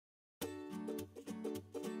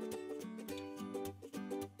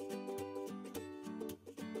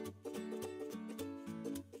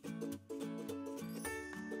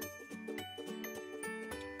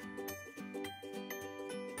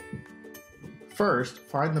First,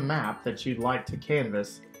 find the map that you'd like to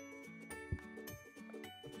canvas.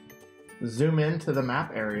 Zoom in to the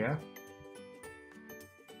map area.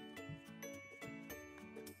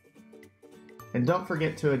 And don't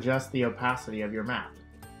forget to adjust the opacity of your map.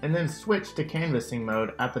 And then switch to canvassing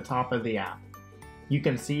mode at the top of the app. You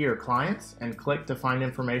can see your clients and click to find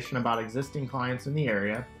information about existing clients in the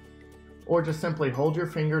area, or just simply hold your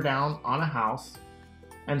finger down on a house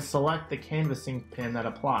and select the canvassing pin that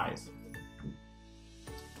applies.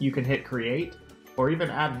 You can hit create or even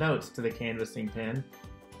add notes to the canvassing pin,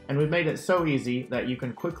 and we've made it so easy that you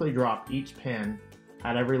can quickly drop each pin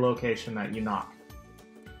at every location that you knock.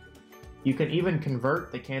 You can even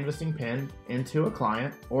convert the canvassing pin into a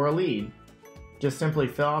client or a lead. Just simply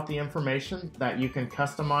fill out the information that you can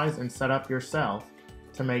customize and set up yourself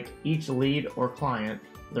to make each lead or client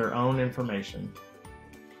their own information.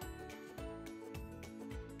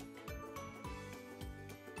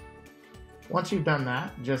 Once you've done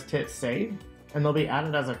that, just hit save and they'll be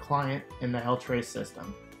added as a client in the HealthTrace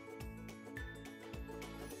system.